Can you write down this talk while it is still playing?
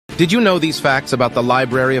Did you know these facts about the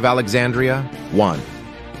Library of Alexandria? 1.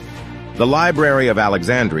 The Library of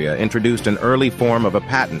Alexandria introduced an early form of a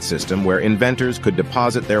patent system where inventors could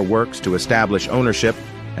deposit their works to establish ownership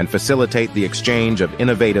and facilitate the exchange of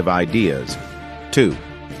innovative ideas. 2.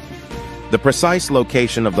 The precise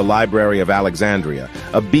location of the Library of Alexandria,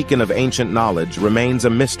 a beacon of ancient knowledge, remains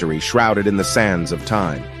a mystery shrouded in the sands of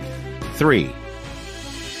time. 3.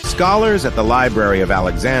 Scholars at the Library of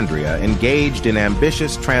Alexandria engaged in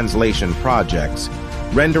ambitious translation projects,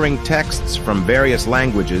 rendering texts from various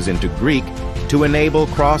languages into Greek to enable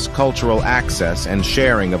cross-cultural access and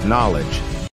sharing of knowledge.